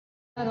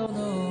I don't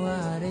know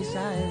why they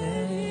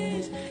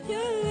silence.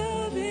 Your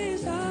love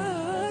is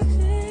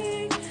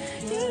toxic.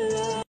 Your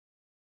love.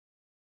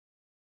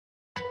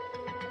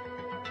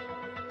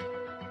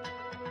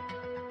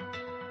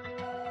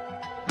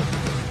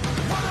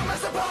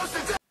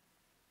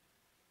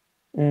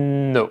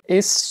 No.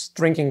 Is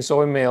drinking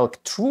soy milk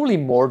truly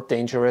more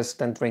dangerous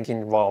than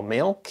drinking raw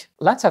milk?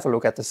 Let's have a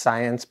look at the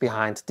science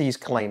behind these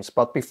claims,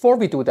 but before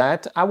we do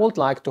that, I would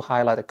like to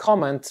highlight a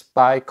comment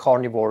by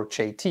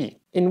Carnivorejt,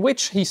 in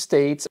which he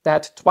states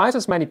that twice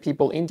as many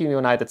people in the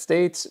United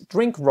States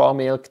drink raw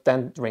milk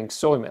than drink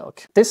soy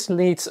milk. This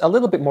needs a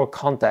little bit more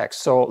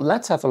context, so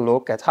let's have a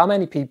look at how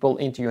many people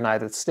in the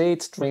United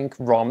States drink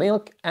raw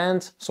milk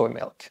and soy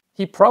milk.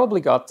 He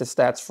probably got the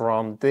stats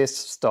from this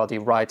study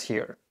right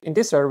here. In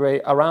this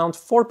survey, around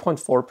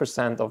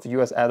 4.4% of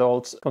US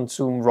adults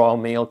consume raw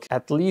milk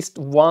at least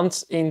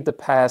once in the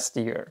past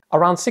year.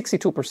 Around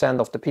 62%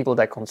 of the people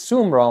that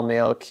consume raw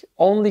milk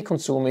only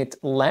consume it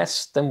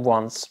less than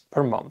once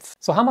per month.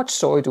 So how much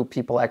soy do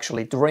people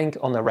actually drink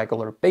on a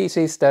regular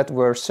basis that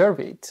were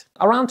surveyed?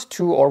 Around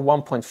 2 or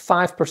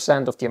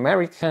 1.5% of the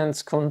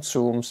Americans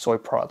consume soy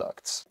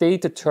products. They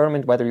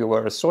determined whether you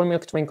were a soy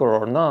milk drinker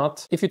or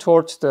not if you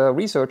told the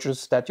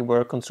researchers that you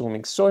were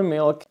consuming soy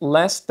milk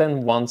less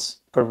than once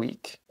per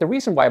week. The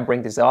reason why I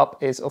bring this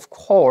up is, of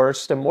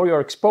course, the more you're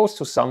exposed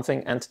to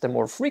something and the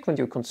more frequent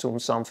you consume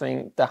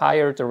something, the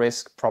higher the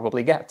risk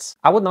probably gets.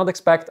 I would not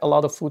expect a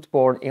lot of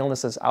foodborne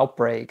illnesses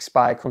outbreaks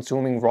by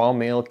consuming raw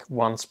milk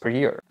once per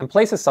year. And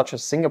places such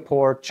as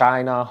Singapore,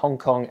 China, Hong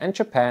Kong and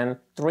Japan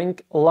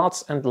drink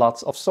lots and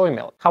lots of soy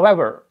milk.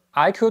 However,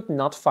 I could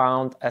not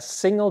find a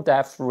single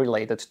death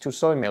related to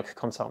soy milk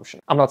consumption.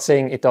 I'm not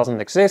saying it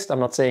doesn't exist, I'm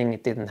not saying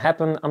it didn't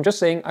happen, I'm just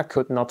saying I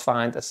could not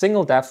find a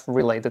single death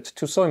related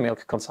to soy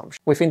milk consumption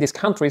within these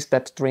countries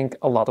that drink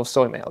a lot of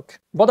soy milk.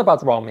 What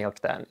about raw milk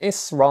then?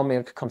 Is raw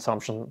milk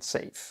consumption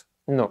safe?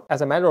 No.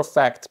 As a matter of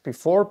fact,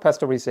 before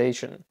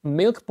pasteurization,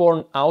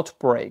 milk-borne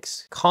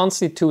outbreaks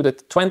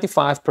constituted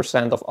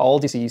 25% of all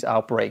disease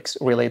outbreaks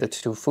related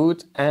to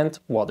food and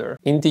water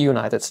in the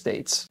United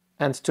States.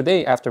 And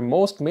today, after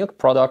most milk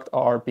products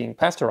are being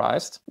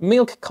pasteurized,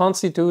 milk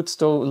constitutes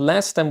though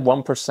less than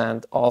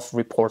 1% of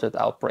reported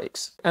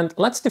outbreaks. And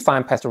let's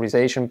define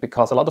pasteurization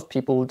because a lot of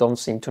people don't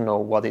seem to know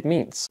what it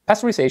means.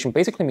 Pasteurization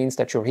basically means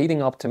that you're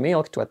heating up the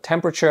milk to a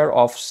temperature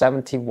of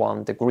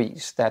 71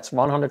 degrees. That's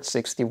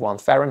 161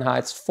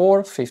 Fahrenheit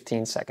for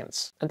 15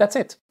 seconds. And that's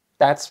it.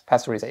 That's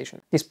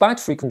pasteurization. Despite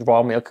frequent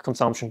raw milk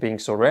consumption being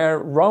so rare,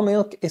 raw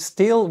milk is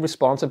still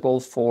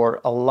responsible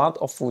for a lot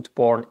of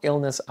foodborne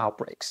illness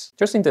outbreaks.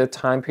 Just in the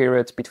time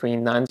period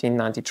between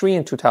 1993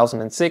 and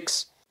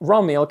 2006,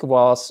 raw milk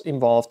was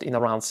involved in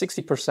around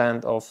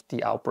 60% of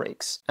the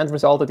outbreaks and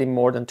resulted in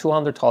more than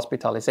 200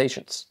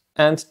 hospitalizations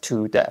and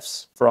 2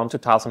 deaths. From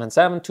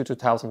 2007 to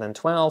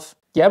 2012,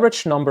 the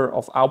average number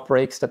of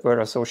outbreaks that were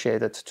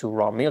associated to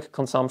raw milk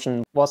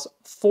consumption was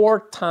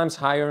 4 times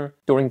higher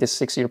during this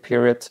 6-year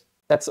period.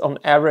 That's on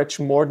average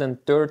more than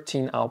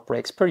 13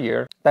 outbreaks per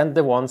year than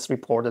the ones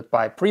reported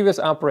by previous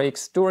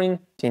outbreaks during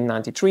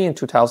 1993 and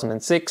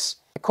 2006.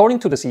 According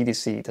to the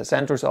CDC, the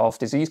Centers of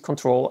Disease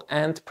Control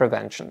and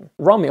Prevention,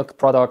 raw milk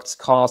products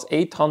cause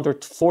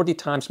 840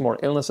 times more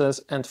illnesses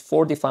and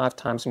 45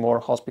 times more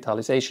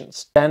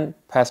hospitalizations than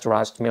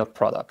pasteurized milk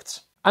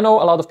products. I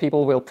know a lot of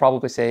people will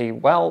probably say,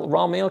 well,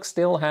 raw milk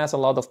still has a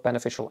lot of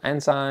beneficial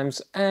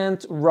enzymes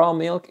and raw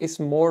milk is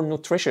more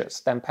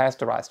nutritious than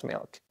pasteurized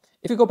milk.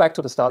 If you go back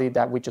to the study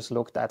that we just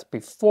looked at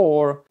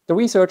before, the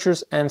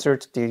researchers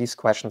answered these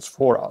questions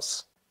for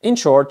us. In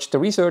short, the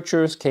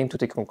researchers came to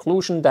the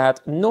conclusion that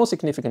no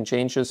significant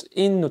changes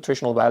in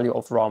nutritional value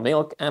of raw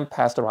milk and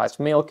pasteurized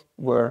milk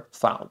were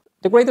found.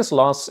 The greatest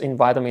loss in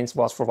vitamins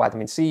was for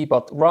vitamin C,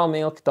 but raw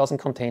milk doesn't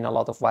contain a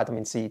lot of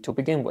vitamin C to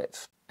begin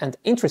with. And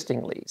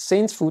interestingly,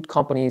 since food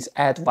companies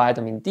add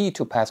vitamin D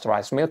to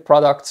pasteurized milk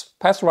products,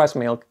 pasteurized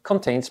milk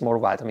contains more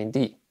vitamin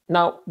D.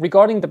 Now,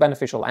 regarding the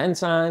beneficial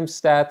enzymes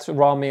that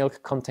raw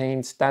milk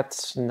contains,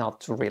 that's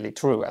not really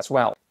true as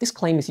well. This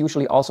claim is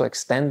usually also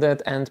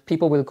extended and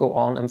people will go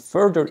on and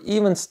further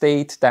even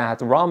state that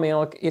raw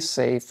milk is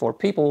safe for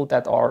people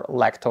that are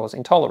lactose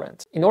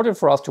intolerant. In order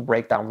for us to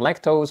break down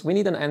lactose, we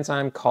need an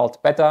enzyme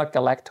called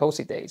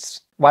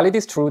beta-galactosidase. While it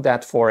is true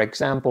that, for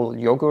example,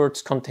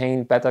 yogurts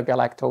contain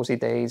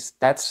beta-galactosidase,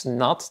 that's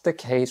not the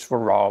case for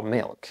raw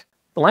milk.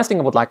 The last thing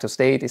I would like to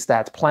state is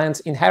that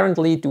plants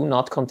inherently do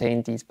not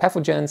contain these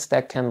pathogens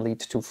that can lead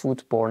to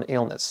foodborne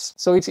illness.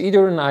 So it's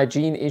either an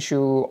hygiene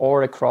issue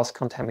or a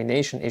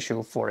cross-contamination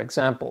issue, for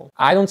example.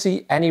 I don't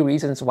see any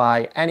reasons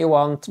why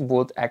anyone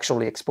would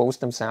actually expose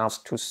themselves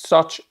to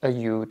such a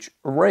huge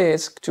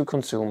risk to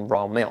consume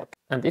raw milk.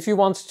 And if you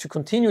want to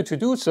continue to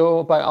do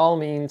so, by all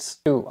means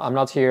do. I'm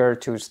not here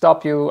to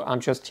stop you, I'm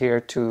just here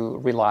to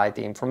relay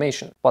the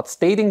information. But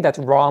stating that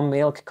raw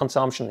milk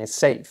consumption is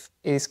safe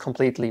is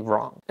completely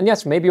wrong. And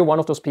yes, maybe you're one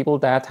of those people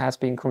that has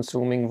been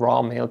consuming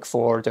raw milk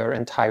for their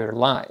entire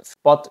life.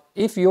 But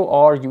if you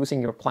are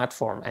using your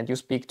platform and you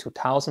speak to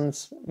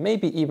thousands,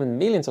 maybe even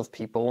millions of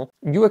people,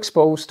 you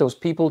expose those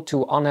people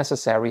to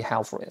unnecessary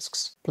health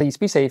risks. Please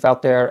be safe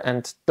out there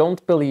and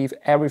don't believe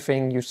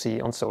everything you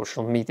see on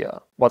social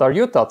media. What are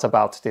your thoughts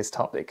about this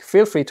topic?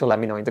 Feel free to let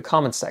me know in the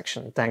comments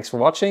section. Thanks for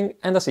watching,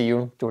 and I'll see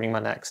you during my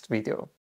next video.